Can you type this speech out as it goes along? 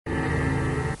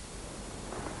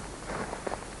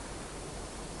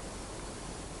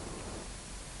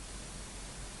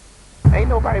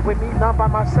nobody with me, not by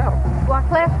myself.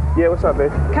 Wycliffe? Yeah, what's up,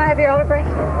 babe? Can I have your autograph?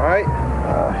 All right.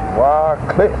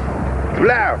 Wycliffe.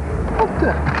 Loud. What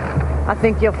the? I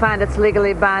think you'll find it's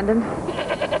legally binding.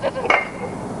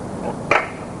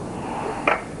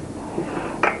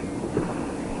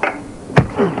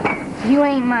 You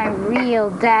ain't my real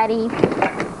daddy.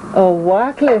 Oh,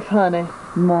 Wycliffe, honey.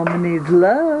 Mama needs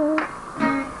love.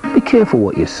 Be careful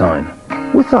what you sign.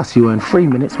 With us, you earn 3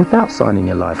 minutes without signing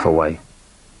your life away.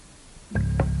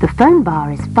 The phone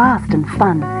bar is fast and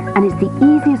fun, and it's the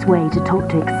easiest way to talk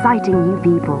to exciting new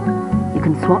people. You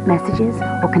can swap messages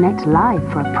or connect live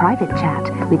for a private chat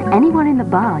with anyone in the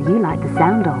bar you like the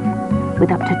sound of.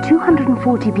 With up to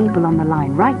 240 people on the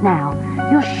line right now,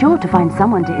 you're sure to find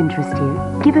someone to interest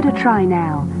you. Give it a try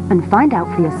now and find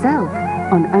out for yourself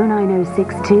on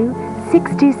 09062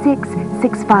 626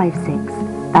 656.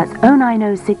 That's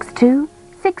 09062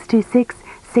 626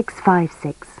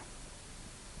 656.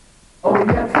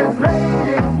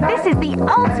 This is the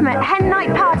ultimate Hen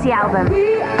Night Party album.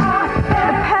 The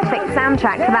perfect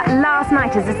soundtrack for that last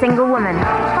night as a single woman.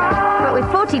 But with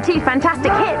 42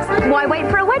 fantastic hits, why wait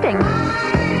for a wedding?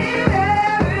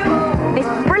 This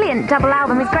brilliant double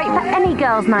album is great for any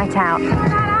girl's night out.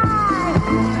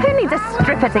 Who needs a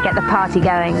stripper to get the party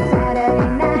going?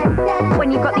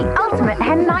 When you've got the ultimate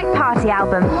Hen Night Party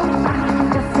album.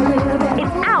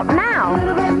 It's out now.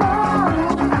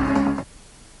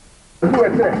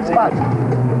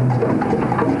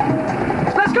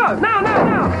 Let's go! Now!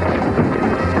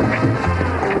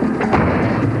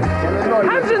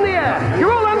 Hands in the air!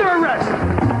 You're all under arrest!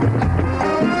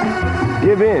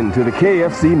 Give in to the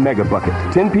KFC Mega Bucket.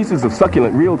 10 pieces of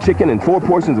succulent real chicken and 4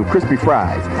 portions of crispy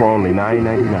fries for only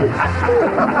 $9.99.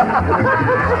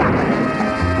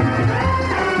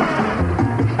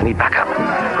 I need backup.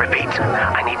 Repeat,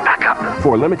 I need backup.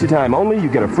 For a limited time only, you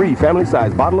get a free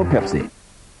family-sized bottle of Pepsi.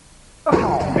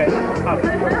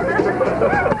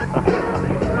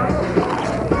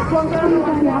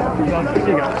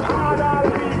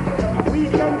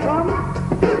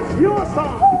 Your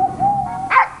song.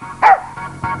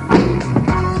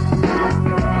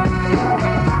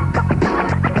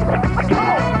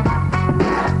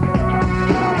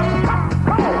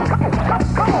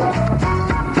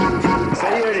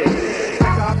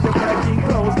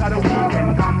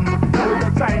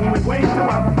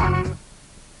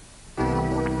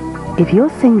 If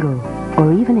you're single,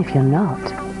 or even if you're not,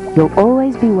 you'll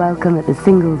always be welcome at the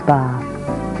Singles Bar.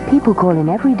 People call in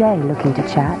every day looking to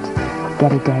chat,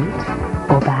 get a date,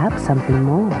 or perhaps something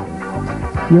more.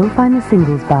 You'll find the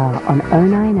Singles Bar on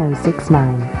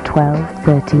 09069 12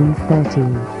 13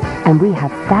 13. And we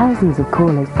have thousands of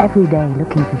callers every day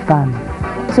looking for fun.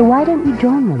 So why don't you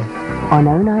join them on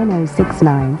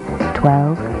 09069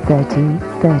 12 13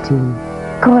 13.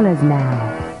 Call us now.